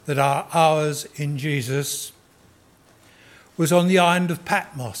that are ours in Jesus was on the island of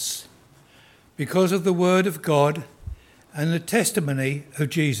Patmos because of the word of God and the testimony of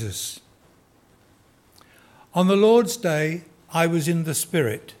Jesus. On the Lord's day, I was in the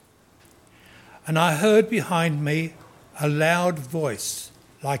Spirit, and I heard behind me a loud voice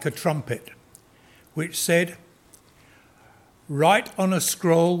like a trumpet, which said, "Write on a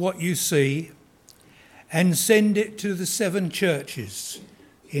scroll what you see and send it to the 7 churches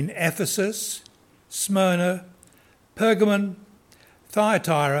in Ephesus, Smyrna, Pergamon,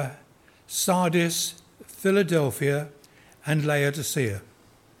 Thyatira, Sardis, Philadelphia, and Laodicea."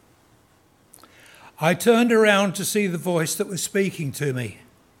 I turned around to see the voice that was speaking to me.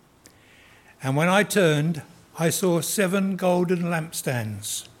 And when I turned, I saw 7 golden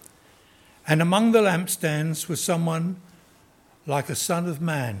lampstands. And among the lampstands was someone like a son of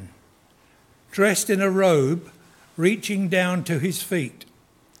man, dressed in a robe reaching down to his feet,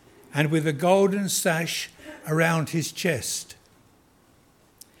 and with a golden sash around his chest.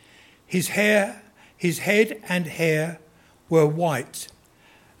 His head and hair were white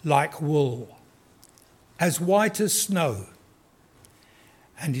like wool, as white as snow,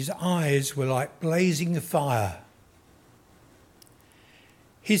 and his eyes were like blazing fire.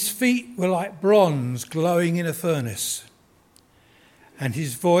 His feet were like bronze glowing in a furnace, and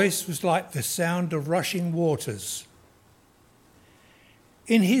his voice was like the sound of rushing waters.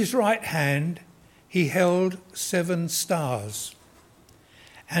 In his right hand he held 7 stars,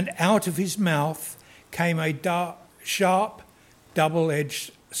 and out of his mouth came a sharp,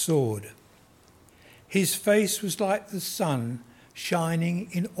 double-edged sword. His face was like the sun shining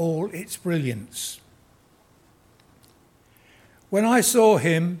in all its brilliance. When I saw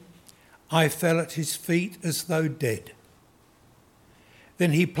him, I fell at his feet as though dead.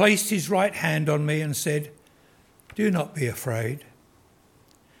 Then he placed his right hand on me and said, "Do not be afraid.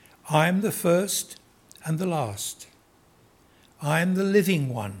 I am the first and the last. I am the living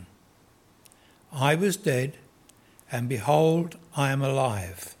one. I was dead, and behold, I am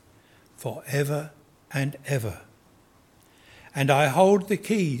alive, forever and ever. And I hold the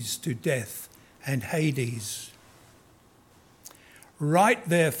keys to death and Hades. Write,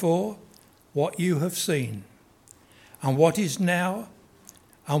 therefore, what you have seen, and what is now,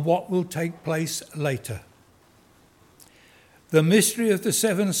 and what will take place later. The mystery of the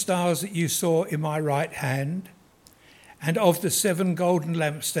 7 stars that you saw in my right hand, and of the 7 golden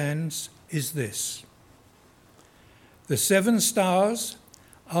lampstands, is this. The 7 stars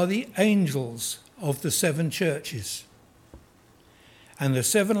are the angels of the 7 churches, and the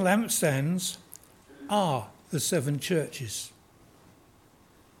 7 lampstands are the 7 churches.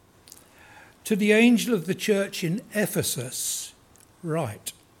 To the angel of the church in Ephesus,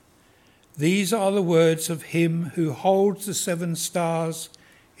 write, these are the words of him who holds the 7 stars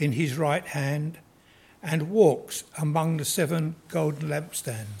in his right hand and walks among the 7 golden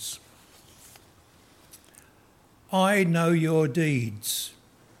lampstands. I know your deeds,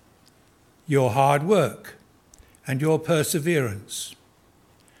 your hard work, and your perseverance.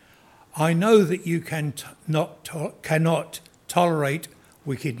 I know that you cannot tolerate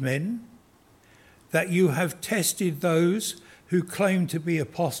wicked men, that you have tested those who claim to be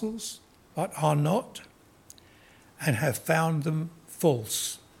apostles but are not, and have found them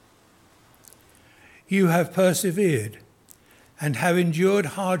false. You have persevered and have endured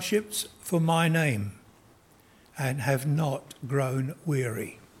hardships for my name, and have not grown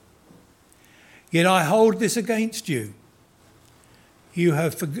weary. Yet I hold this against you. You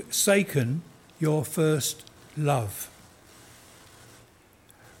have forsaken your first love.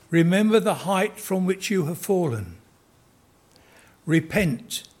 Remember the height from which you have fallen.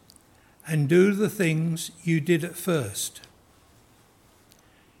 Repent and do the things you did at first.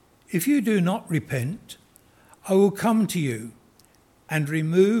 If you do not repent, I will come to you and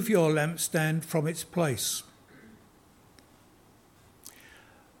remove your lampstand from its place.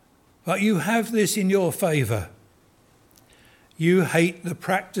 But you have this in your favour. You hate the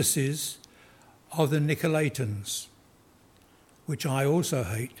practices of the Nicolaitans, which I also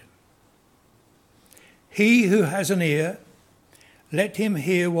hate. He who has an ear, let him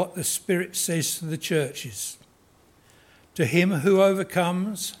hear what the Spirit says to the churches. To him who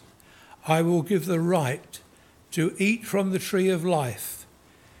overcomes, I will give the right to eat from the tree of life,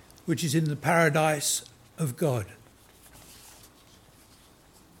 which is in the paradise of God.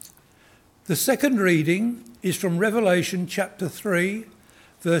 The second reading is from Revelation chapter 3,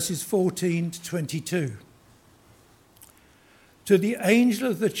 verses 14 to 22. To the angel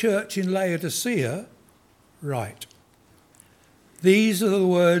of the church in Laodicea, write, these are the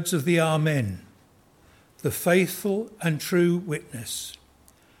words of the Amen, the faithful and true witness,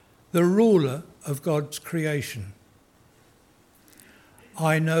 the ruler of God's creation.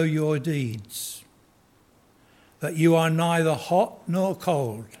 I know your deeds, that you are neither hot nor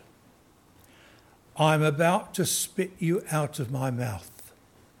cold. I am about to spit you out of my mouth.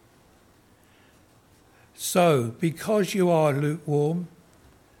 So, because you are lukewarm,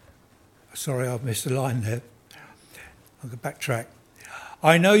 sorry, I've missed a line there. I'll go backtrack.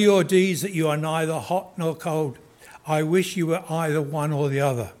 I know your deeds, that you are neither hot nor cold. I wish you were either one or the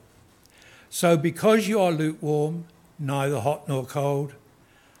other. So because you are lukewarm, neither hot nor cold,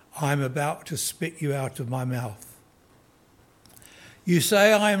 I am about to spit you out of my mouth. You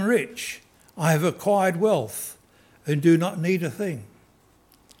say, I am rich, I have acquired wealth, and do not need a thing.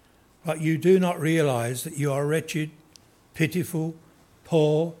 But you do not realize that you are wretched, pitiful,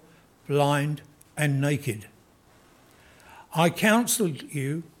 poor, blind, and naked. I counsel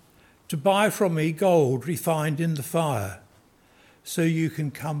you to buy from me gold refined in the fire, so you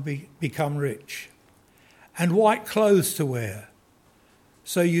can become rich, and white clothes to wear,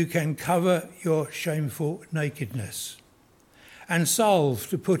 so you can cover your shameful nakedness, and salve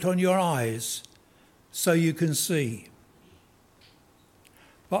to put on your eyes, so you can see.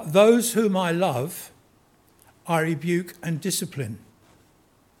 But those whom I love, I rebuke and discipline.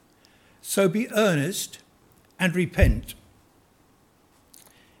 So be earnest and repent.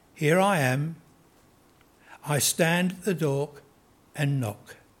 Here I am. I stand at the door and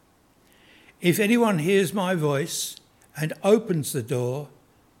knock. If anyone hears my voice and opens the door,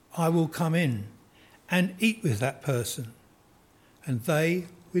 I will come in and eat with that person, and they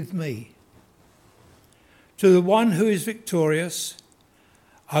with me. To the one who is victorious,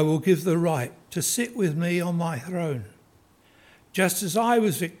 I will give the right to sit with me on my throne, just as I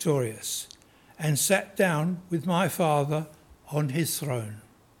was victorious and sat down with my Father on his throne.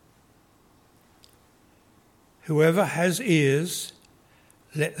 Whoever has ears,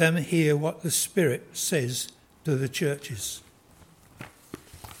 let them hear what the Spirit says to the churches.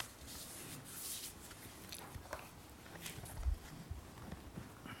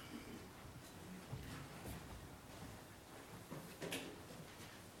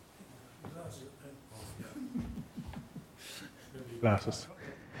 Glasses.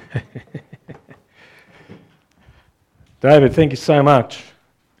 David, thank you so much.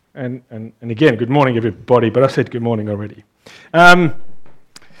 And again, good morning, everybody, but I said good morning already. We're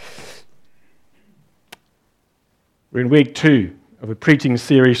in week 2 of a preaching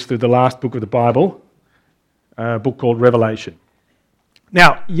series through the last book of the Bible, a book called Revelation.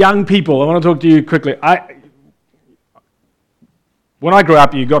 Now, young people, I want to talk to you quickly. When I grew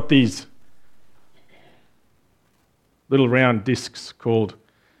up, you got these little round discs called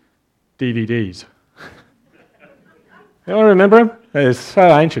DVDs. You all remember them? They're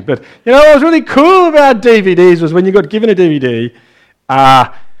so ancient. But you know what was really cool about DVDs was when you got given a DVD,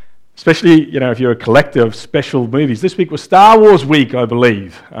 especially if you're a collector of special movies. This week was Star Wars week, I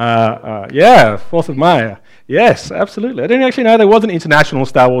believe. 4th of May. Yes, absolutely. I didn't actually know there was an International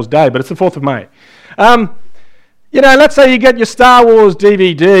Star Wars Day, but it's the 4th of May. Let's say you get your Star Wars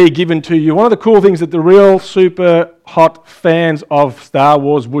DVD given to you. One of the cool things that the real super hot fans of Star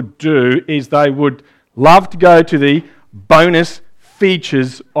Wars would do is they would love to go to the bonus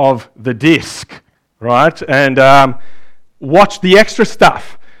features of the disc, right? And watch the extra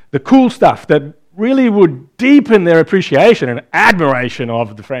stuff, the cool stuff that really would deepen their appreciation and admiration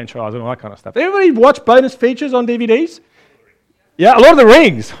of the franchise and all that kind of stuff. Everybody watch bonus features on DVDs? Yeah, Lord of the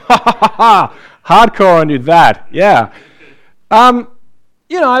Rings. Hardcore, I knew that. Yeah.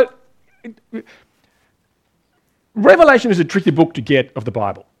 Revelation is a tricky book to get of the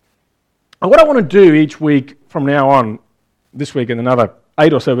Bible. And what I want to do each week from now on, this week and another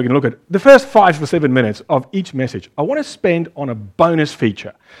 8 or so, we can look at the first 5 or 7 minutes of each message. I want to spend on a bonus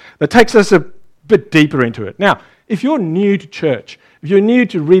feature that takes us a bit deeper into it. Now, if you're new to church, if you're new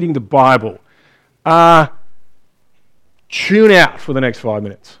to reading the Bible, tune out for the next 5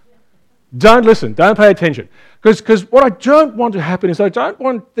 minutes. Don't listen, don't pay attention. Because what I don't want to happen is I don't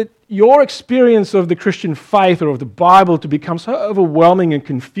want your experience of the Christian faith or of the Bible to become so overwhelming and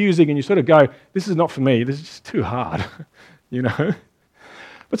confusing and you sort of go, this is not for me, this is just too hard,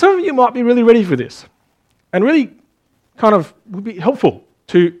 But some of you might be really ready for this and really kind of would be helpful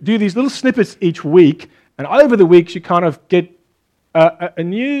to do these little snippets each week, and over the weeks you kind of get a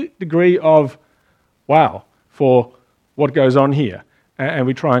new degree of wow for what goes on here, and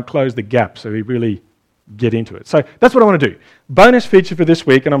we try and close the gap so we really get into it. So that's what I want to do. Bonus feature for this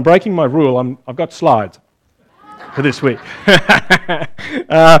week, and I'm breaking my rule. I've got slides for this week.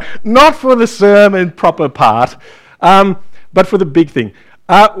 Not for the sermon proper part, but for the big thing.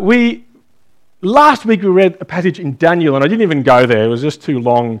 last week we read a passage in Daniel, and I didn't even go there. It was just too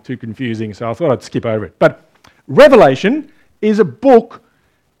long, too confusing, so I thought I'd skip over it. But Revelation is a book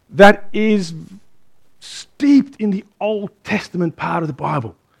that is steeped in the Old Testament part of the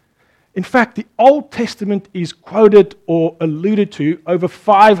Bible. In fact, the Old Testament is quoted or alluded to over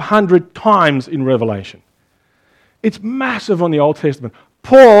 500 times in Revelation. It's massive on the Old Testament.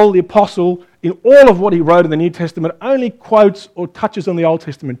 Paul, the apostle, in all of what he wrote in the New Testament, only quotes or touches on the Old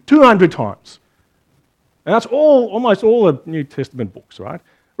Testament 200 times. And that's almost all the New Testament books, right?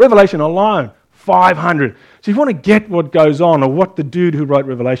 Revelation alone, 500. So if you want to get what goes on or what the dude who wrote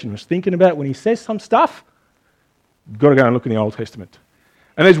Revelation was thinking about when he says some stuff, you've got to go and look in the Old Testament.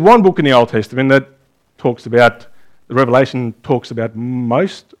 And there's one book in the Old Testament that talks about, the Revelation talks about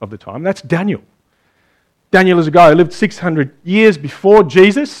most of the time, that's Daniel. Daniel is a guy who lived 600 years before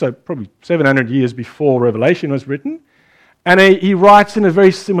Jesus, so probably 700 years before Revelation was written. And he writes in a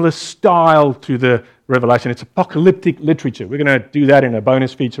very similar style to the Revelation. It's apocalyptic literature. We're going to do that in a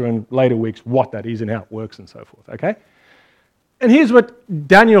bonus feature in later weeks, what that is and how it works and so forth, okay? And here's what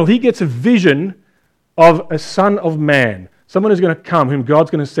Daniel, he gets a vision of a son of man. Someone who's going to come, whom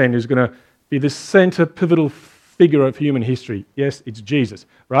God's going to send, who's going to be the center, pivotal figure of human history. Yes, it's Jesus,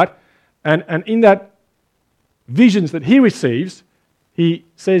 right? And in that visions that he receives, he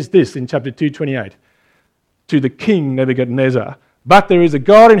says this in chapter 2:28 to the king Nebuchadnezzar, "But there is a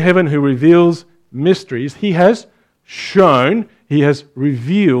God in heaven who reveals mysteries. He has shown, he has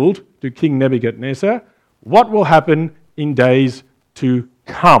revealed to King Nebuchadnezzar what will happen in days to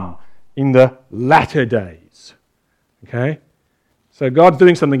come, in the latter days." Okay? So God's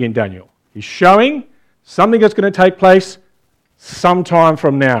doing something in Daniel. He's showing something that's going to take place sometime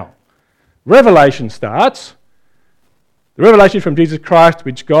from now. Revelation starts. The revelation from Jesus Christ,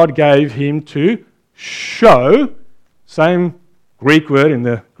 which God gave him to show, same Greek word in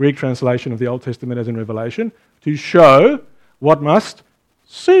the Greek translation of the Old Testament as in Revelation, to show what must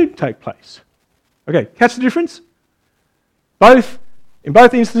soon take place. Okay, catch the difference? In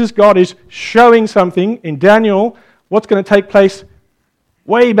both instances, God is showing something. In Daniel, what's going to take place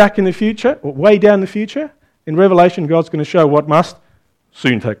way back in the future, or way down the future. In Revelation, God's going to show what must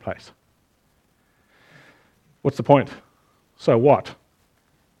soon take place. What's the point? So what? The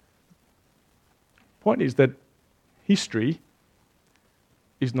point is that history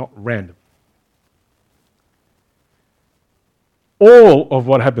is not random. All of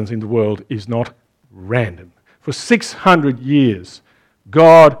what happens in the world is not random. For 600 years,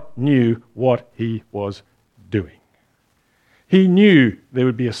 God knew what he was doing. He knew there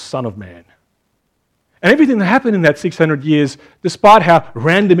would be a Son of Man. And everything that happened in that 600 years, despite how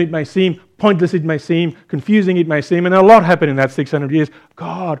random it may seem, pointless it may seem, confusing it may seem, and a lot happened in that 600 years,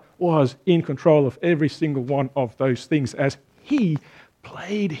 God was in control of every single one of those things as he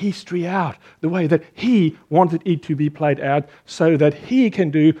played history out the way that he wanted it to be played out so that he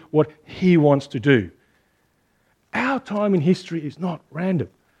can do what he wants to do. Our time in history is not random.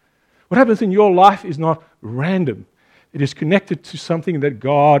 What happens in your life is not random. It is connected to something that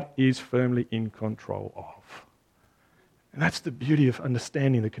God is firmly in control of. And that's the beauty of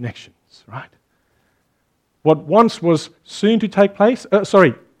understanding the connections, right? What once was soon to take place,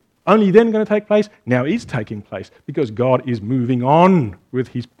 only then going to take place, now is taking place because God is moving on with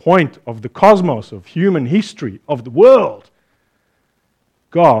his point of the cosmos, of human history, of the world.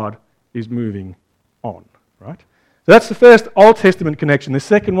 God is moving on, right? So that's the first Old Testament connection. The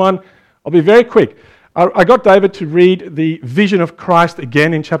second one, I'll be very quick. I got David to read the vision of Christ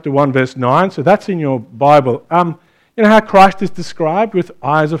again in chapter 1, verse 9. So that's in your Bible. You know how Christ is described with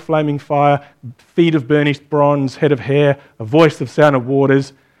eyes of flaming fire, feet of burnished bronze, head of hair, a voice of sound of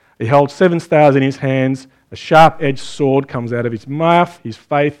waters. He holds 7 stars in his hands. A sharp-edged sword comes out of his mouth. His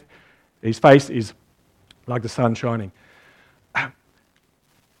face is like the sun shining.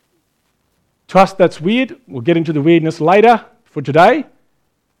 To us, that's weird. We'll get into the weirdness later. For today,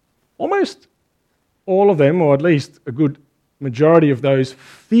 almost all of them, or at least a good majority of those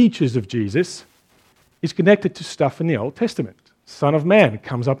features of Jesus, is connected to stuff in the Old Testament. Son of Man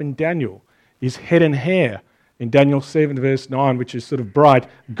comes up in Daniel. His head and hair in Daniel 7 verse 9, which is sort of bright.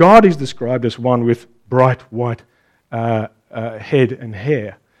 God is described as one with bright white head and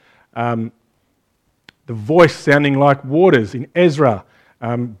hair. The voice sounding like waters in Ezra.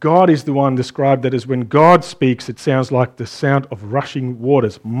 God is the one described that as when God speaks, it sounds like the sound of rushing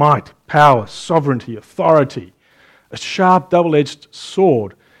waters. Might, power, sovereignty, authority. A sharp double-edged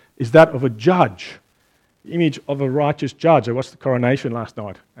sword is that of a judge. The image of a righteous judge. I watched the coronation last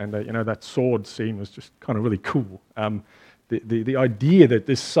night, and that sword scene was just kind of really cool. The idea that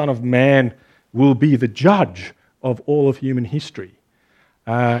this Son of Man will be the judge of all of human history.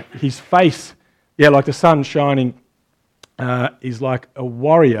 His face Yeah, like the sun shining is like a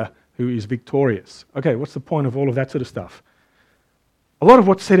warrior who is victorious. Okay, what's the point of all of that sort of stuff? A lot of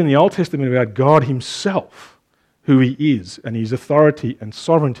what's said in the Old Testament about God himself, who he is, and his authority and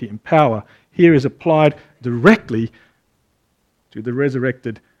sovereignty and power, here is applied directly to the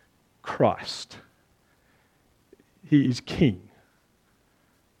resurrected Christ. He is king,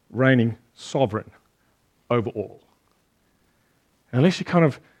 reigning sovereign over all. Unless you kind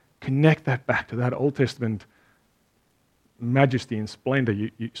of connect that back to that Old Testament majesty and splendor, you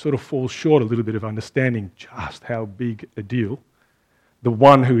sort of fall short a little bit of understanding just how big a deal the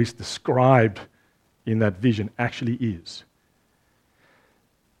one who is described in that vision actually is.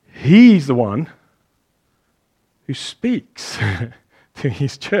 He's the one who speaks to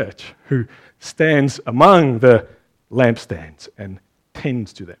his church, who stands among the lampstands and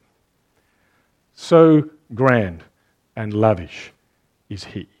tends to them. So grand and lavish is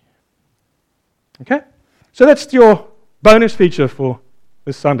he. Okay? So that's your bonus feature for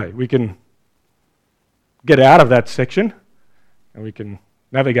this Sunday. We can get out of that section and we can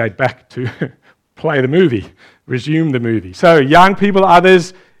navigate back to play the movie, resume the movie. So young people,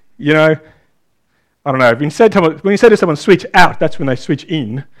 others, I don't know, when you say to someone switch out, that's when they switch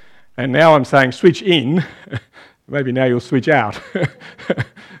in. And now I'm saying switch in. Maybe now you'll switch out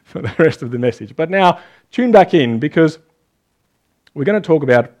for the rest of the message. But now tune back in, because we're going to talk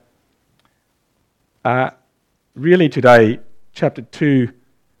about really today chapter 2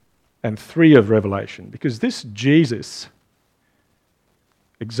 and 3 of Revelation, because this Jesus,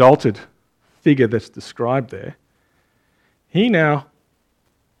 exalted figure that's described there, he now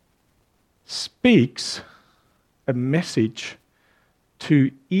speaks a message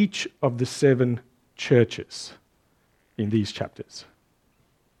to each of the 7 churches in these chapters.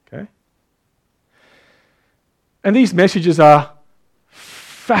 Okay? And these messages are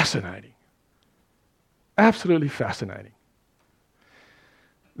fascinating. Absolutely fascinating.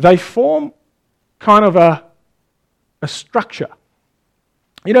 They form kind of a structure.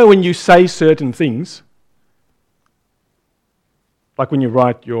 You know, when you say certain things, like when you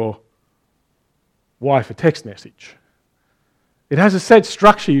write your wife a text message, it has a set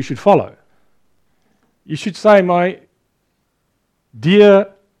structure you should follow. You should say, my dearly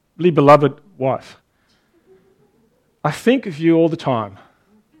beloved wife, I think of you all the time.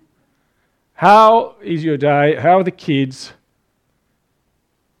 How is your day? How are the kids?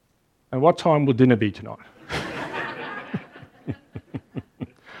 And what time will dinner be tonight?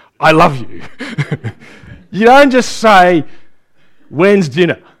 I love you. You don't just say, when's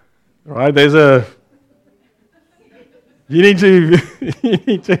dinner? Right? You need to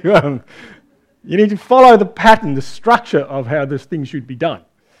follow the pattern, the structure of how this thing should be done.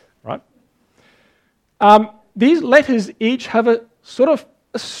 Right? These letters each have a sort of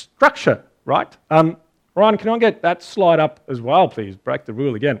a structure, right? Ryan, can I get that slide up as well, please? Break the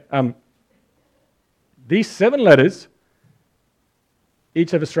rule again. These 7 letters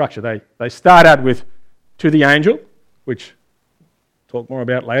each have a structure. They start out with to the angel, which we'll talk more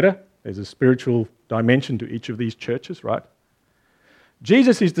about later. There's a spiritual dimension to each of these churches, right?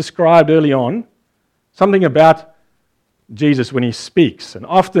 Jesus is described early on, something about Jesus when he speaks, and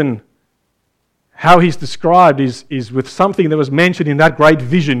often how he's described is with something that was mentioned in that great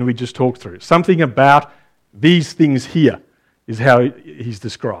vision we just talked through. Something about these things here is how he's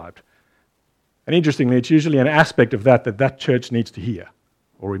described. And interestingly, it's usually an aspect of that church needs to hear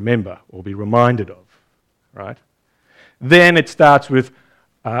or remember or be reminded of, right? Then it starts with,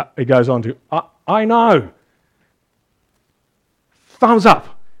 it goes on to, I know. Thumbs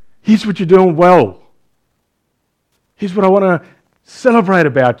up. Here's what you're doing well. Here's what I want to celebrate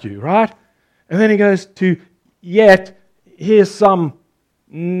about you, right? And then he goes to, yet, here's some,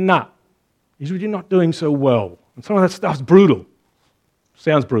 nah. Here's what you're not doing so well. And some of that stuff's brutal.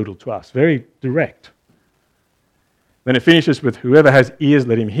 Sounds brutal to us, very direct. Then it finishes with, whoever has ears,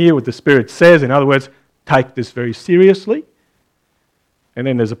 let him hear what the Spirit says. In other words, take this very seriously. And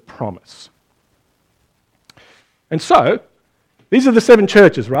then there's a promise. And so, these are the 7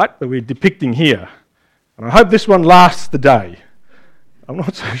 churches, right, that we're depicting here. And I hope this one lasts the day. I'm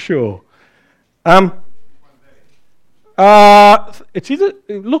not so sure. It's either,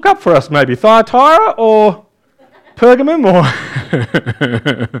 look up for us maybe, Thyatira or Pergamum or...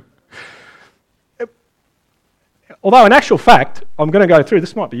 Although in actual fact, I'm going to go through,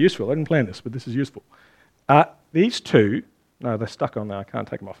 this might be useful, I didn't plan this, but this is useful. These 2, no, they're stuck on there, I can't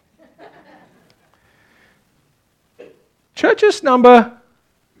take them off. Churches number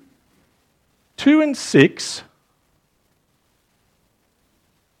 2 and 6,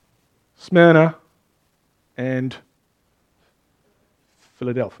 Smyrna and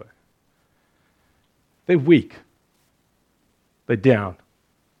Philadelphia. They're weak. They're down.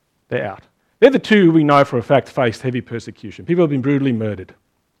 They're out. They're the two who we know for a fact faced heavy persecution. People have been brutally murdered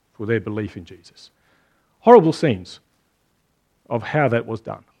for their belief in Jesus. Horrible scenes of how that was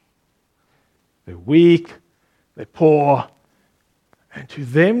done. They're weak, they're poor, and to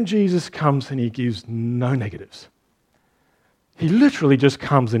them Jesus comes and he gives no negatives. He literally just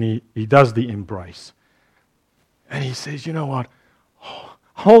comes and he does the embrace. And he says, you know what?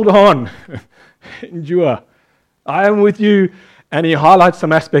 Hold on. Endure. I am with you. And he highlights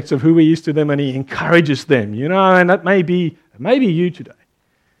some aspects of who he is to them and he encourages them, and that may be you today.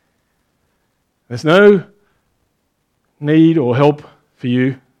 There's no need or help for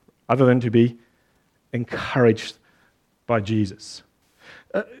you other than to be encouraged by Jesus.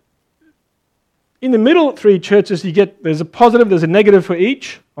 In the middle three churches, there's a positive, there's a negative for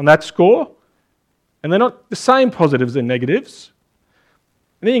each on that score, and they're not the same positives and negatives.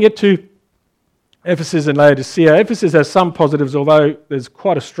 And then you get to Ephesus and Laodicea. Ephesus has some positives, although there's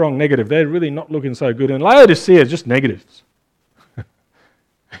quite a strong negative. They're really not looking so good. And Laodicea is just negatives.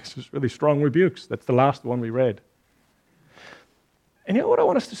 It's just really strong rebukes. That's the last one we read. And you know what I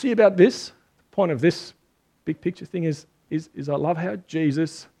want us to see about this? The point of this big picture thing is I love how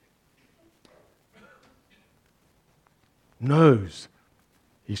Jesus knows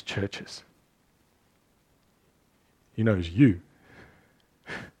his churches. He knows you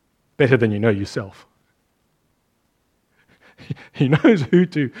better than you know yourself. He knows who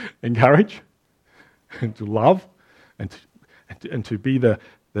to encourage and to love and to be the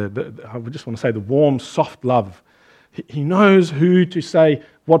I just want to say the warm, soft love. He knows who to say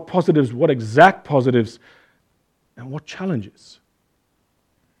what positives, what exact positives, and what challenges.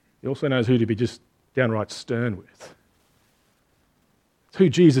 He also knows who to be just downright stern with. It's who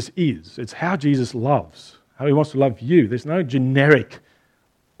Jesus is. It's how Jesus loves, how he wants to love you. There's no generic,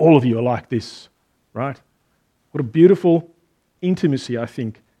 all of you are like this, right? What a beautiful intimacy, I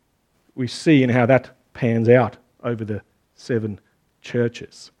think, we see in how that pans out over the 7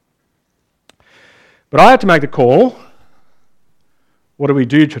 churches. But I had to make the call. What do we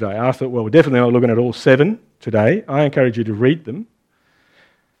do today? I thought, well, we're definitely not looking at all 7 today. I encourage you to read them.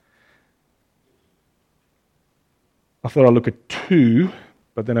 I thought I'd look at 2,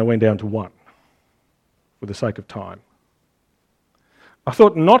 but then I went down to 1 for the sake of time. I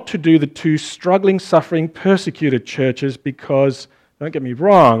thought not to do the 2 struggling, suffering, persecuted churches because, don't get me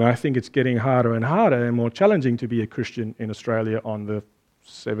wrong, I think it's getting harder and harder and more challenging to be a Christian in Australia on the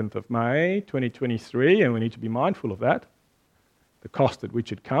 7th of May, 2023, and we need to be mindful of that, the cost at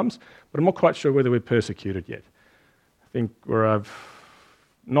which it comes. But I'm not quite sure whether we're persecuted yet. I think we're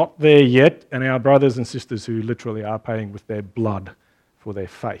not there yet, and our brothers and sisters who literally are paying with their blood for their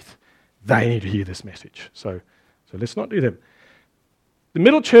faith, they need to hear this message. So let's not do them. The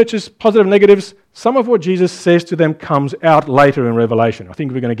middle churches, positive, negatives, some of what Jesus says to them comes out later in Revelation. I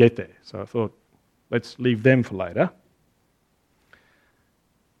think we're going to get there. So I thought, let's leave them for later.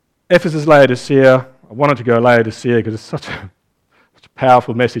 Ephesus, Laodicea. I wanted to go Laodicea because it's such a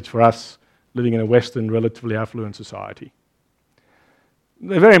powerful message for us living in a Western, relatively affluent society.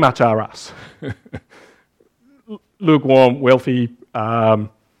 They very much are us. Lukewarm, wealthy, like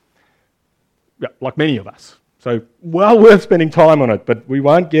many of us. So, well worth spending time on it, but we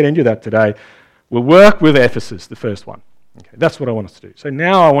won't get into that today. We'll work with Ephesus, the first one. Okay, that's what I want us to do. So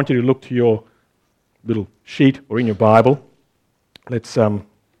now I want you to look to your little sheet or in your Bible. Let's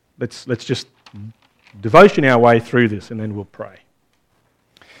just devotion our way through this, and then we'll pray.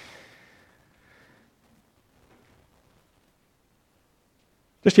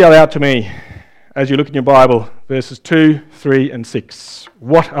 Just yell out to me as you look in your Bible, verses 2, 3, and 6.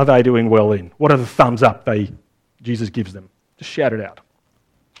 What are they doing well in? What are the thumbs up Jesus gives them? Just shout it out.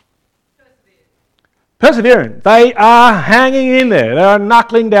 Persevering. They are hanging in there. They are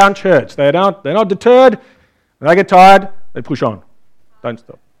knuckling down church. They're not deterred. When they get tired, they push on. Don't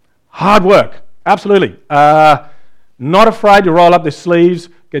stop. Hard work. Absolutely. Not afraid to roll up their sleeves,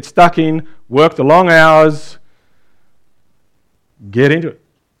 get stuck in, work the long hours, get into it.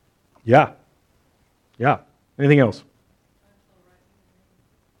 Yeah. Anything else?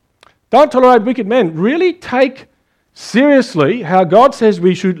 Don't tolerate wicked men. Really take seriously how God says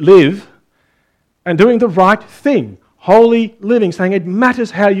we should live and doing the right thing. Holy living, saying it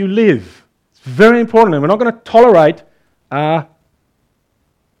matters how you live. It's very important, and we're not going to tolerate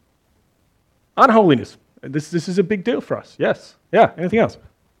unholiness. This is a big deal for us. Yes. Yeah. Anything else?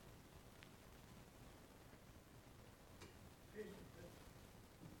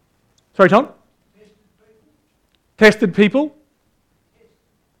 Sorry, Tom? Tested people?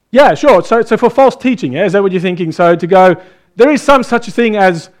 Yeah, sure. So for false teaching, is that what you're thinking? So to go, there is some such a thing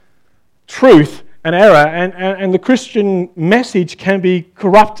as truth and error, and the Christian message can be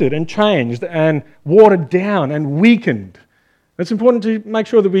corrupted and changed and watered down and weakened. It's important to make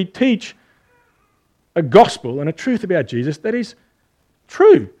sure that we teach a gospel and a truth about Jesus that is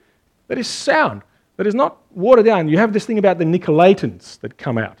true, that is sound, that is not watered down. You have this thing about the Nicolaitans that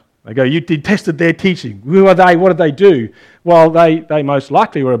come out. They go, you detested their teaching. Who are they? What did they do? Well, they most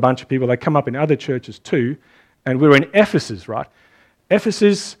likely were a bunch of people. They come up in other churches too. And we were in Ephesus, right?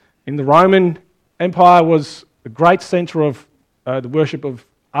 Ephesus in the Roman Empire was a great centre of the worship of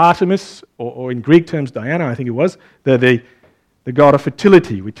Artemis, or in Greek terms, Diana, I think it was, the god of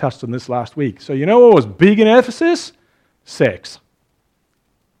fertility. We touched on this last week. So you know what was big in Ephesus? Sex.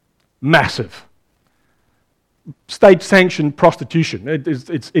 Massive. State-sanctioned prostitution.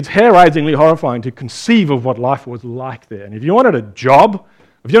 It's hair-raisingly horrifying to conceive of what life was like there. And if you wanted a job,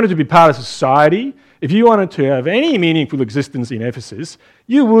 if you wanted to be part of society, if you wanted to have any meaningful existence in Ephesus,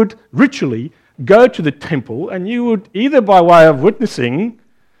 you would ritually go to the temple, and you would, either by way of witnessing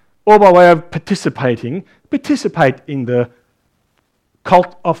or by way of participate in the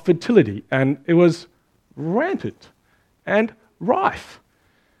cult of fertility. And it was rampant and rife.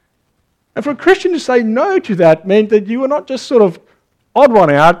 And for a Christian to say no to that meant that you were not just sort of odd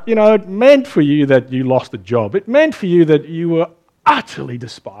one out. It meant for you that you lost a job. It meant for you that you were utterly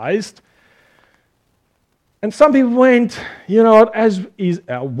despised. And some people went, as is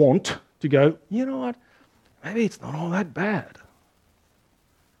our wont, to go, maybe it's not all that bad.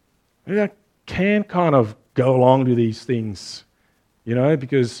 Maybe I can kind of go along to these things,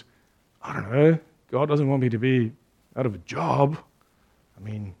 because, I don't know, God doesn't want me to be out of a job.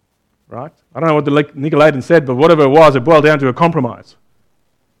 Right? I don't know what the Nicolaitans said, but whatever it was, it boiled down to a compromise.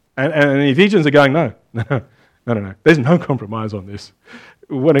 And the Ephesians are going, no. There's no compromise on this.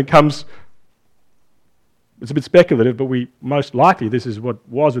 When it comes, it's a bit speculative, but most likely this is what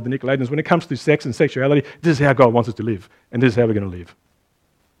was with the Nicolaitans. When it comes to sex and sexuality, this is how God wants us to live, and this is how we're going to live.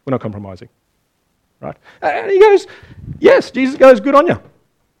 We're not compromising. Right? And he goes, yes, Jesus goes, good on you.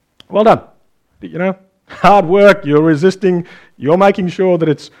 Well done. Hard work, you're resisting, you're making sure that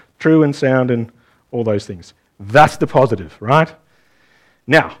it's true and sound and all those things. That's the positive, right?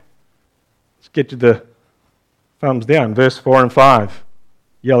 Now, let's get to the thumbs down. Verse 4 and 5.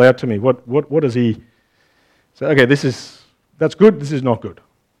 Yell out to me. What does he say? Okay, that's good, this is not good.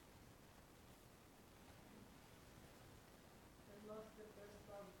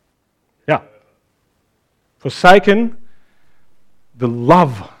 Yeah. Forsaken the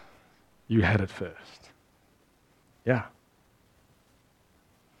love you had at first. Yeah.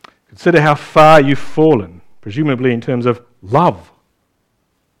 Consider how far you've fallen, presumably in terms of love.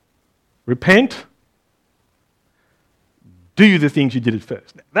 Repent. Do the things you did at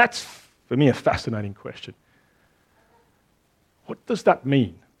first. That's, for me, a fascinating question. What does that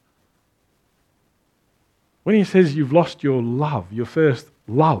mean? When he says you've lost your love, your first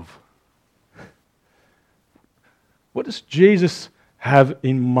love, what does Jesus have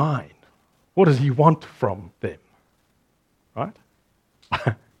in mind? What does he want from them? Right?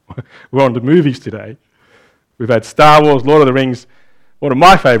 We're on to movies today. We've had Star Wars, Lord of the Rings. One of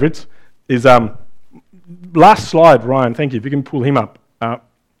my favourites is, last slide, Ryan, thank you, if you can pull him up.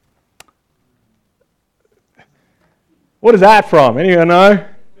 What is that from? Anyone know?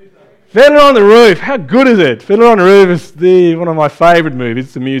 Fiddler on the Roof. How good is it? Fiddler on the Roof is one of my favourite movies.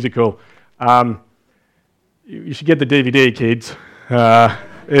 It's a musical. You should get the DVD, kids.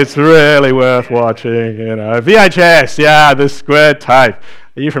 It's really worth watching. VHS, yeah, the square tape.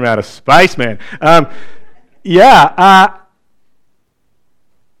 Are you from outer space, man?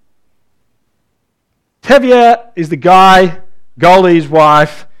 Tevye is the guy, Goldie's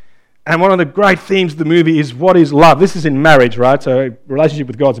wife, and one of the great themes of the movie is what is love. This is in marriage, right? So relationship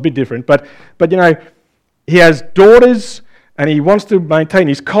with God's a bit different. But he has daughters, and he wants to maintain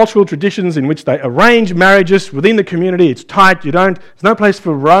his cultural traditions in which they arrange marriages within the community. It's tight. There's no place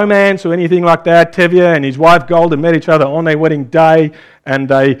for romance or anything like that. Tevye and his wife Golda met each other on their wedding day, and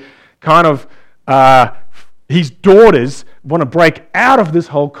they kind of, his daughters want to break out of this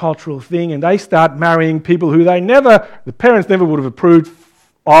whole cultural thing, and they start marrying people who the parents never would have approved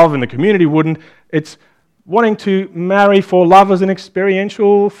of, and the community wouldn't. It's wanting to marry for love as an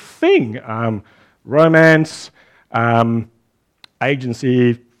experiential thing. Romance,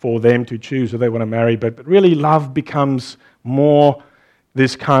 agency for them to choose who they want to marry, but really love becomes more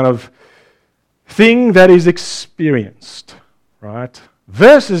this kind of thing that is experienced, right?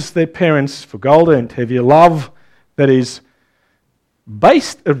 Versus their parents, for Golda and Tevye, love that is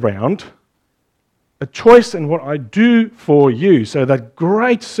based around a choice in what I do for you. So that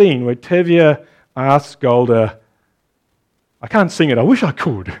great scene where Tevye asks Golda, I can't sing it, I wish I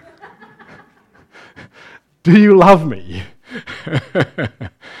could. do you love me?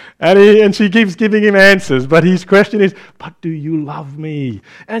 and she keeps giving him answers, but his question is, but do you love me?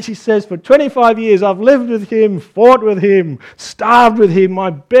 And she says, for 25 years I've lived with him, fought with him, starved with him, my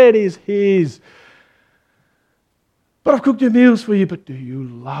bed is his. But I've cooked your meals for you, but do you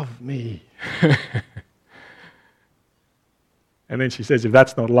love me? And then she says, if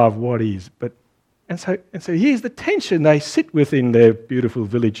that's not love, what is? And so here's the tension they sit within their beautiful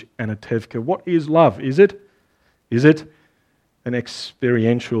village, Anatevka. What is love? Is it an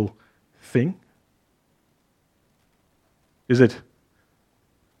experiential thing? Is it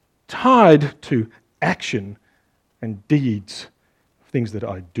tied to action and deeds, things that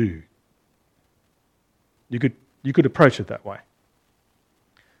I do? You could approach it that way.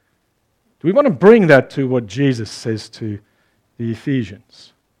 Do we want to bring that to what Jesus says to the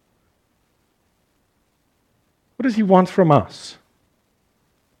Ephesians? What does he want from us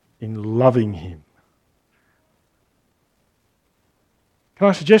in loving him? Can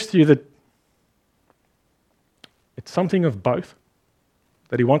I suggest to you that it's something of both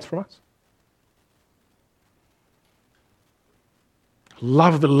that he wants from us?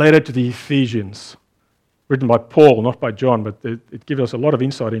 Love the letter to the Ephesians, written by Paul, not by John, but it gives us a lot of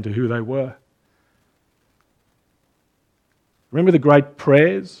insight into who they were. Remember the great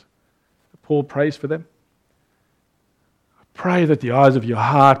prayers that Paul prays for them? I pray that the eyes of your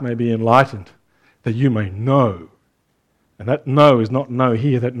heart may be enlightened, that you may know. And that know is not know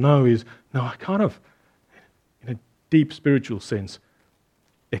here, that know is, no, I kind of, in a deep spiritual sense,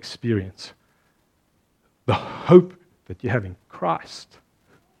 experience the hope that you have in Christ.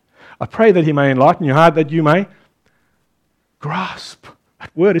 I pray that he may enlighten your heart, that you may grasp.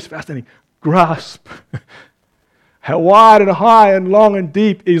 That word is fascinating. Grasp. How wide and high and long and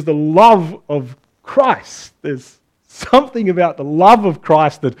deep is the love of Christ. There's something about the love of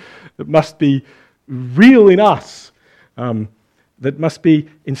Christ that must be real in us, that must be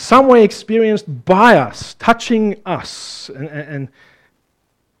in some way experienced by us, touching us. And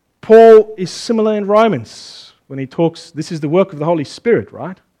Paul is similar in Romans when he talks, this is the work of the Holy Spirit,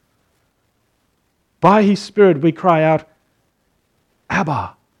 right? By his Spirit we cry out,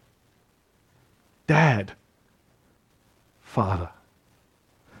 Abba, Dad, Father.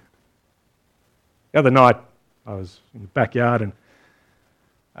 The other night I was in the backyard and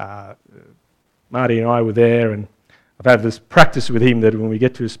Marty and I were there, and I've had this practice with him that when we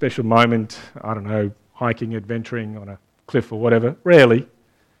get to a special moment, I don't know, hiking, adventuring on a cliff or whatever, rarely,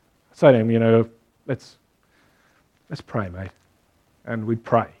 I say to him, let's pray, mate. And we'd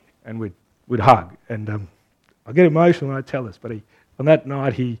pray and we'd hug. And I get emotional when I tell this, but on that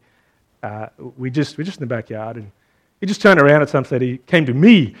night we're just in the backyard, and he just turned around at some stage. He came to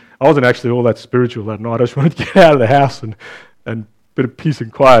me. I wasn't actually all that spiritual that night. I just wanted to get out of the house and a bit of peace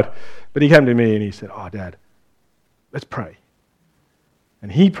and quiet. But he came to me and he said, oh, Dad, let's pray.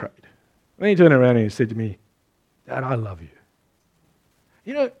 And he prayed. Then he turned around and he said to me, Dad, I love you.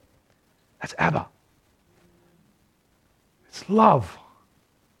 That's Abba. It's love.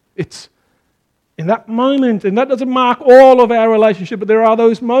 It's in that moment, and that doesn't mark all of our relationship, but there are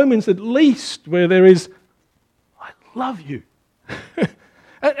those moments at least where there is, I love you.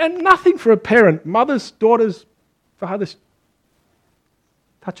 and nothing for a parent, mothers, daughters, fathers,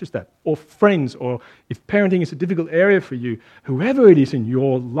 touches that. Or friends, or if parenting is a difficult area for you, whoever it is in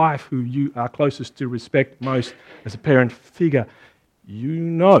your life who you are closest to, respect most as a parent figure, you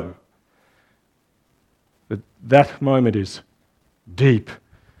know that moment is deep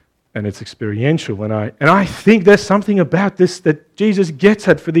and it's experiential. And I think there's something about this that Jesus gets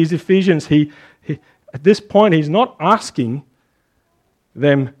at for these Ephesians. He at this point, he's not asking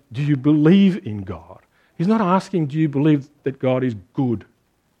them, do you believe in God? He's not asking, do you believe that God is good?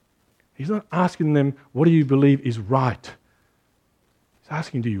 He's not asking them, what do you believe is right? He's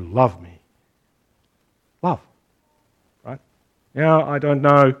asking, do you love me? Love. Right? Now, I don't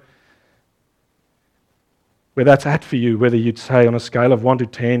know where that's at for you, whether you'd say on a scale of 1 to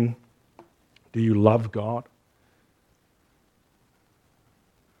 10, do you love God?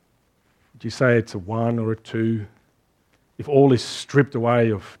 Would you say it's a 1 or a 2? If all is stripped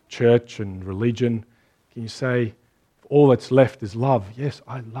away of church and religion, can you say, all that's left is love? Yes,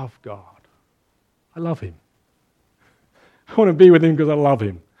 I love God. I love him. I want to be with him because I love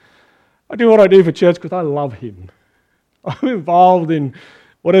him. I do what I do for church because I love him. I'm involved in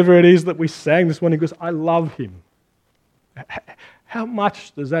whatever it is that we sang this morning because I love him. How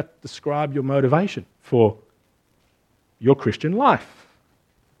much does that describe your motivation for your Christian life?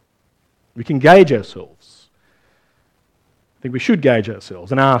 We can gauge ourselves. I think we should gauge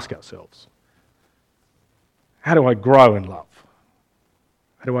ourselves and ask ourselves, how do I grow in love?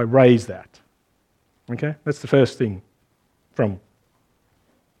 How do I raise that? Okay, that's the first thing from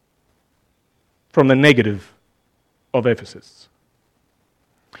the negative of Ephesus.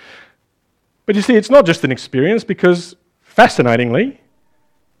 But you see, it's not just an experience, because fascinatingly,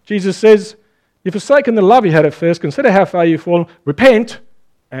 Jesus says, "You've forsaken the love you had at first. Consider how far you've fallen. Repent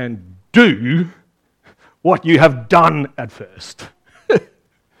and do what you have done at first."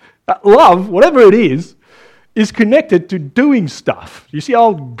 Love, whatever it is connected to doing stuff. You see,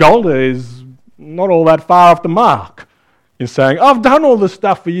 old Golda is not all that far off the mark in saying, "I've done all this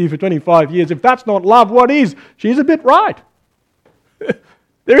stuff for you for 25 years. If that's not love, what is?" She's a bit right.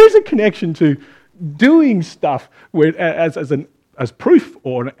 There is a connection to doing stuff as proof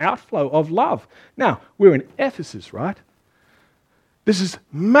or an outflow of love. Now, we're in Ephesus, right? This is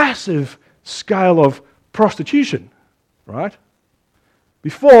massive scale of prostitution, right?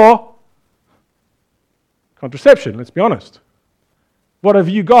 Before contraception, let's be honest. What have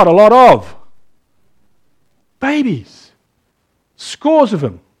you got a lot of? Babies. Scores of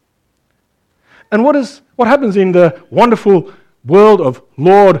them. And what happens in the wonderful world of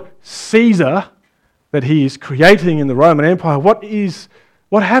Lord Caesar that he is creating in the Roman Empire? What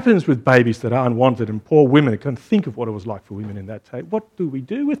happens with babies that are unwanted, and poor women? I can't think of what it was like for women in that time. What do we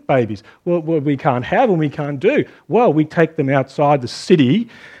do with babies? Well, what we can't have and we can't do. Well, we take them outside the city,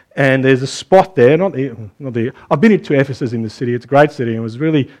 and there's a spot there. I've been to Ephesus in the city. It's a great city, and it was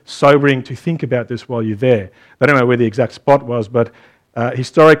really sobering to think about this while you're there. I don't know where the exact spot was, but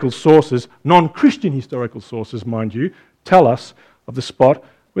historical sources, non-Christian historical sources, mind you, tell us of the spot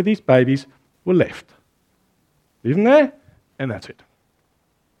where these babies were left. Leave them there, and that's it.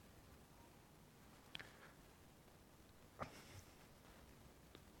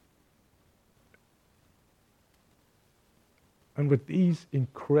 And what these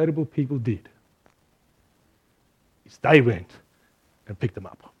incredible people did is they went and picked them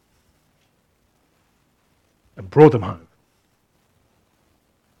up and brought them home,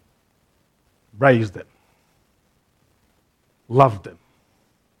 raised them, loved them.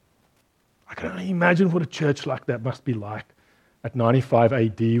 I can only imagine what a church like that must be like at 95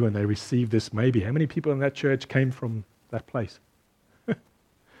 AD when they received this. Maybe how many people in that church came from that place?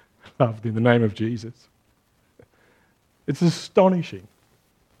 Loved in the name of Jesus. It's astonishing.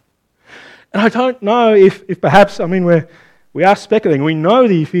 And I don't know if perhaps, we are speculating. We know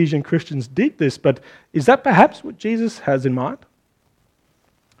the Ephesian Christians did this, but is that perhaps what Jesus has in mind?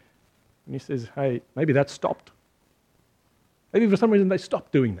 And he says, hey, maybe that stopped. Maybe for some reason they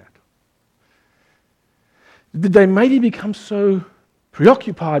stopped doing that. Did they maybe become so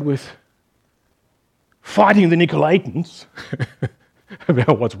preoccupied with fighting the Nicolaitans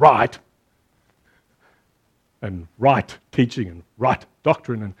about what's right, and right teaching and right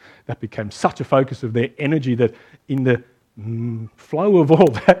doctrine, and that became such a focus of their energy that in the flow of all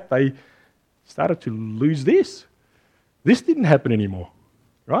that they started to lose this. This didn't happen anymore,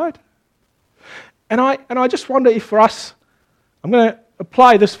 right? And I just wonder if for us, I'm going to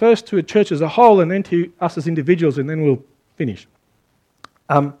apply this first to a church as a whole and then to us as individuals, and then we'll finish.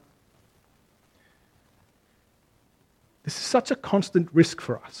 This is such a constant risk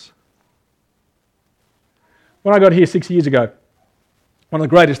for us. When I got here 6 years ago, one of the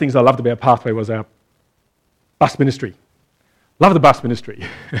greatest things I loved about Pathway was our bus ministry. Love the bus ministry.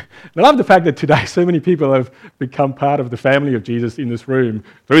 And I love the fact that today so many people have become part of the family of Jesus in this room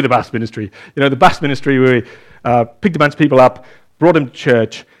through the bus ministry. You know, the bus ministry, we picked a bunch of people up, brought them to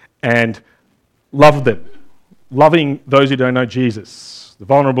church, and loved them. Loving those who don't know Jesus. The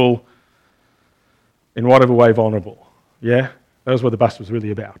vulnerable, in whatever way vulnerable. Yeah? That was what the bus was really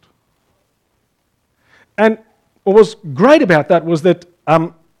about. And what was great about that was that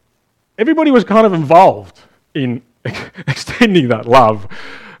everybody was kind of involved in extending that love.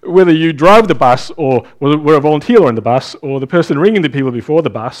 Whether you drove the bus or were a volunteer on the bus or the person ringing the people before the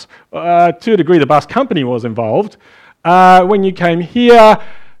bus, to a degree the bus company was involved. When you came here,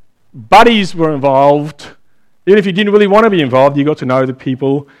 buddies were involved. Even if you didn't really want to be involved, you got to know the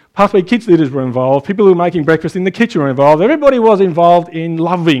people. Pathway Kids leaders were involved. People who were making breakfast in the kitchen were involved. Everybody was involved in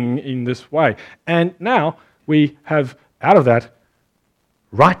loving in this way. And now we have, out of that,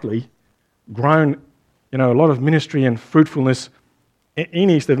 rightly grown, a lot of ministry and fruitfulness in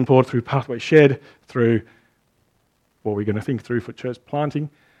East Devonport through Pathway Shed, through what we're going to think through for church planting.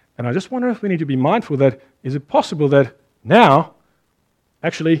 And I just wonder if we need to be mindful that, is it possible that now,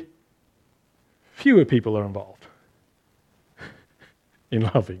 actually, fewer people are involved in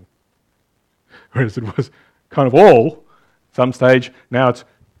loving? Whereas it was kind of all, some stage, now it's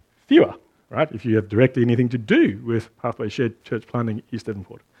fewer, right? If you have directly anything to do with Pathway Shed church planting East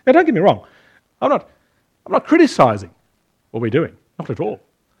Devonport. Now, don't get me wrong. I'm not criticising what we're doing. Not at all.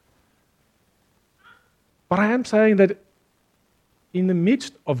 But I am saying that in the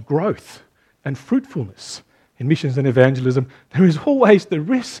midst of growth and fruitfulness in missions and evangelism, there is always the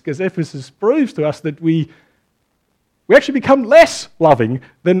risk, as Ephesus proves to us, that we actually become less loving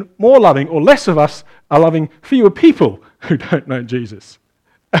than more loving, or less of us are loving fewer people who don't know Jesus.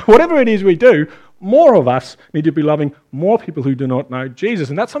 Whatever it is we do, more of us need to be loving more people who do not know Jesus.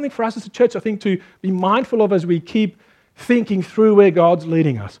 And that's something for us as a church, I think, to be mindful of as we keep thinking through where God's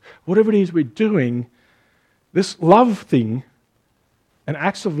leading us. Whatever it is we're doing, this love thing and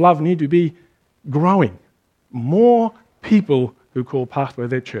acts of love need to be growing. More people who call Pathway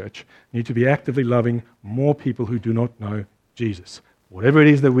their church need to be actively loving more people who do not know Jesus. Whatever it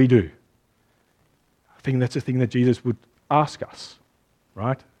is that we do, I think that's the thing that Jesus would ask us,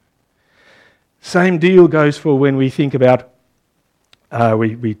 right? Same deal goes for when we think about,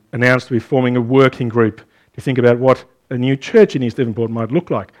 we announced we're forming a working group to think about what a new church in East Devonport might look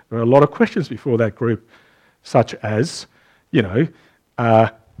like. There are a lot of questions before that group, such as,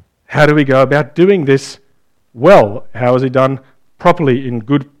 how do we go about doing this well? How is it done properly in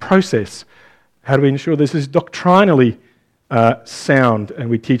good process? How do we ensure this is doctrinally sound and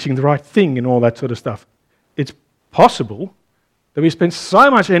we're teaching the right thing and all that sort of stuff? It's possible that we spend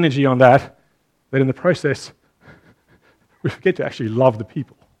so much energy on that in the process we forget to actually love the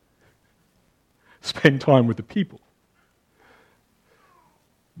people. Spend time with the people.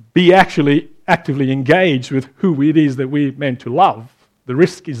 Be actually actively engaged with who it is that we're meant to love. The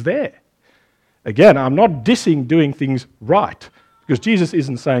risk is there. Again, I'm not dissing doing things right, because Jesus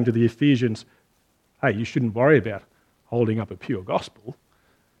isn't saying to the Ephesians, hey, you shouldn't worry about holding up a pure gospel.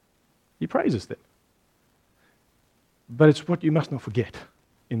 He praises them. But it's what you must not forget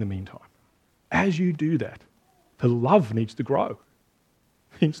in the meantime. As you do that, the love needs to grow,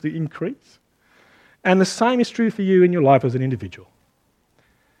 needs to increase. And the same is true for you in your life as an individual.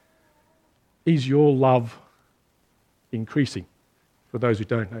 Is your love increasing for those who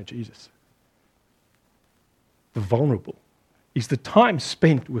don't know Jesus? The vulnerable? Is the time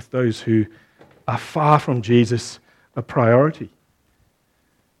spent with those who are far from Jesus a priority?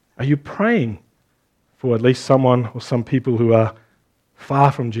 Are you praying for at least someone or some people who are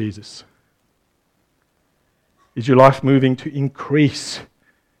far from Jesus? Is your life moving to increase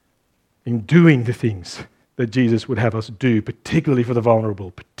in doing the things that Jesus would have us do, particularly for the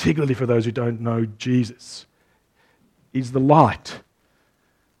vulnerable, particularly for those who don't know Jesus? Is the light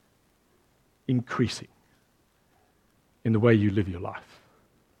increasing in the way you live your life?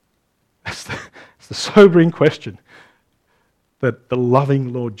 That's the sobering question that the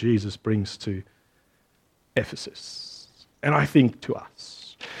loving Lord Jesus brings to Ephesus, and I think to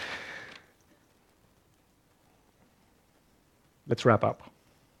us. Let's wrap up.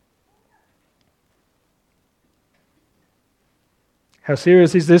 How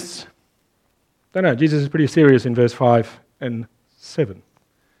serious is this? Don't know. Jesus is pretty serious in verse 5 and 7.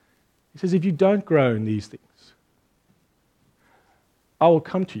 He says, if you don't grow in these things, I will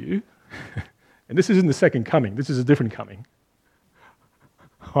come to you, and this isn't the second coming, this is a different coming.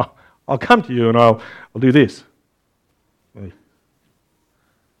 I'll come to you and I'll do this.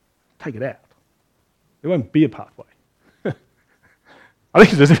 Take it out. There won't be a pathway. I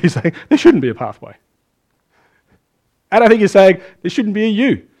think it's as if he's saying, there shouldn't be a pathway. And I think he's saying, there shouldn't be a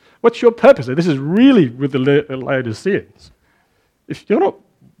you. What's your purpose? And this is really with the Laodiceans. If you're not,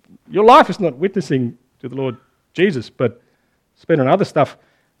 your life is not witnessing to the Lord Jesus, but spent on other stuff,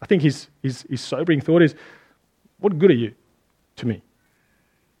 I think his sobering thought is, what good are you to me?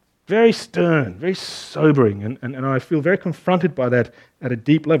 Very stern, very sobering, and I feel very confronted by that at a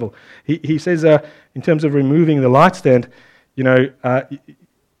deep level. He says, in terms of removing the light stand,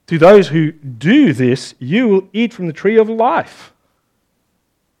 to those who do this, you will eat from the tree of life.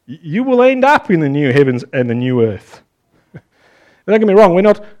 You will end up in the new heavens and the new earth. Don't get me wrong, we're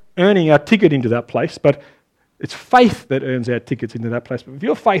not earning our ticket into that place, but it's faith that earns our tickets into that place. But if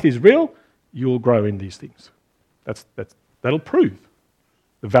your faith is real, you'll grow in these things. That'll prove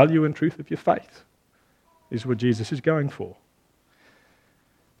the value and truth of your faith. Is what Jesus is going for.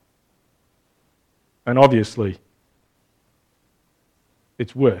 And obviously,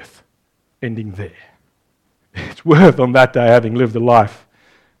 it's worth ending there. It's worth on that day having lived a life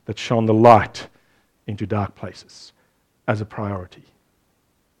that shone the light into dark places as a priority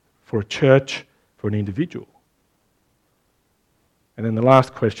for a church, for an individual. And then the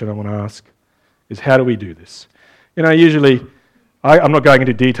last question I want to ask is, how do we do this? Usually, I'm not going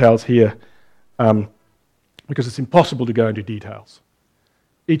into details here because it's impossible to go into details.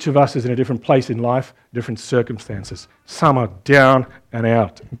 Each of us is in a different place in life, different circumstances. Some are down and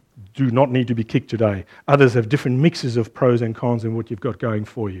out, do not need to be kicked today. Others have different mixes of pros and cons in what you've got going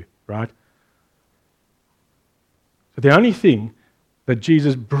for you, right? But the only thing that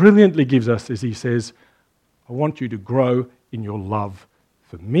Jesus brilliantly gives us is he says, I want you to grow in your love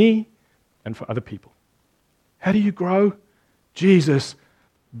for me and for other people. How do you grow? Jesus,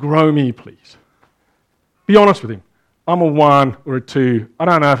 grow me, please. Be honest with him. I'm a 1 or a 2. I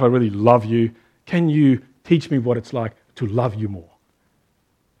don't know if I really love you. Can you teach me what it's like to love you more?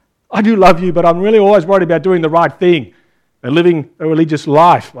 I do love you, but I'm really always worried about doing the right thing and living a religious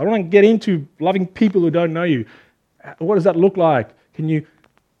life. I don't want to get into loving people who don't know you. What does that look like? Can you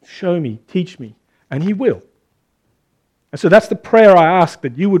show me, teach me? And he will. And so that's the prayer I ask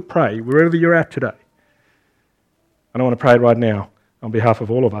that you would pray wherever you're at today. And I want to pray it right now on behalf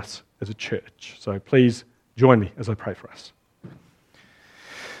of all of us as a church. So please join me as I pray for us.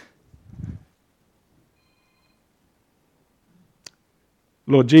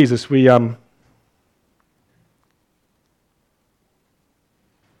 Lord Jesus, we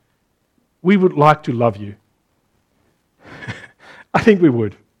would like to love you. I think we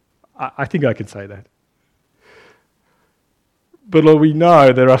would. I think I can say that. But Lord, we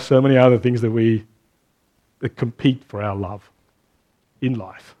know there are so many other things that compete for our love in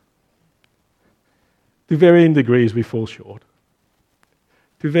life. To varying degrees we fall short.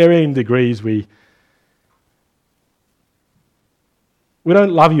 To varying degrees we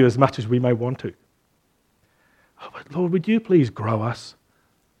don't love you as much as we may want to. Oh, but Lord, would you please grow us?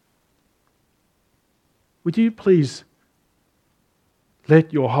 Would you please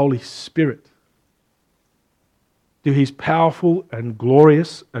let your Holy Spirit do his powerful and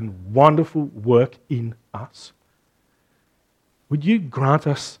glorious and wonderful work in us? Would you grant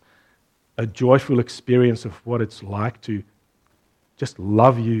us a joyful experience of what it's like to just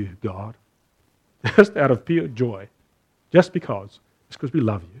love you, God, just out of pure joy, just because we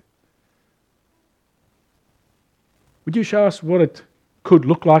love you? Would you show us what it could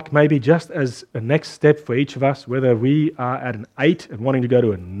look like, maybe just as a next step for each of us, whether we are at an 8 and wanting to go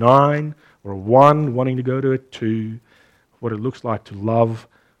to a 9, or a 1 wanting to go to a 2, what it looks like to love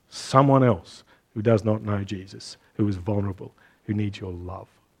someone else who does not know Jesus, who is vulnerable, who needs your love.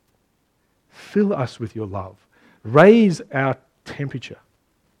 Fill us with your love. Raise our temperature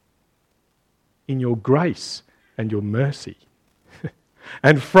in your grace and your mercy.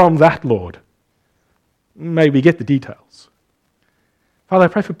 And from that, Lord, may we get the details. Father, I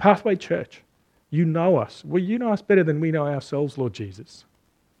pray for Pathway Church. You know us. Well, you know us better than we know ourselves, Lord Jesus.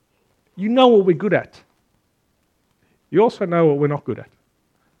 You know what we're good at. You also know what we're not good at.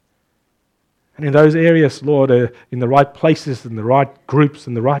 And in those areas, Lord, in the right places, in the right groups,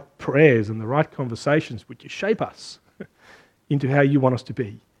 in the right prayers, and the right conversations, would you shape us into how you want us to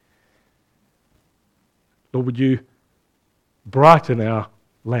be? Lord, would you brighten our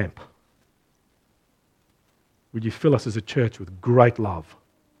lamp? Would you fill us as a church with great love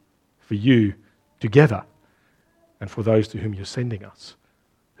for you together and for those to whom you're sending us?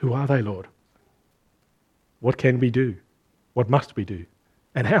 Who are they, Lord? What can we do? What must we do?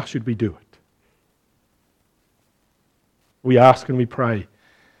 And how should we do it? We ask and we pray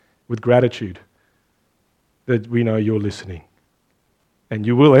with gratitude that we know you're listening and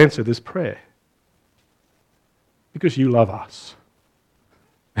you will answer this prayer because you love us.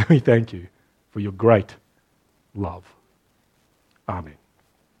 And we thank you for your great love. Amen.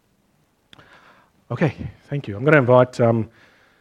 Okay, thank you. I'm going to invite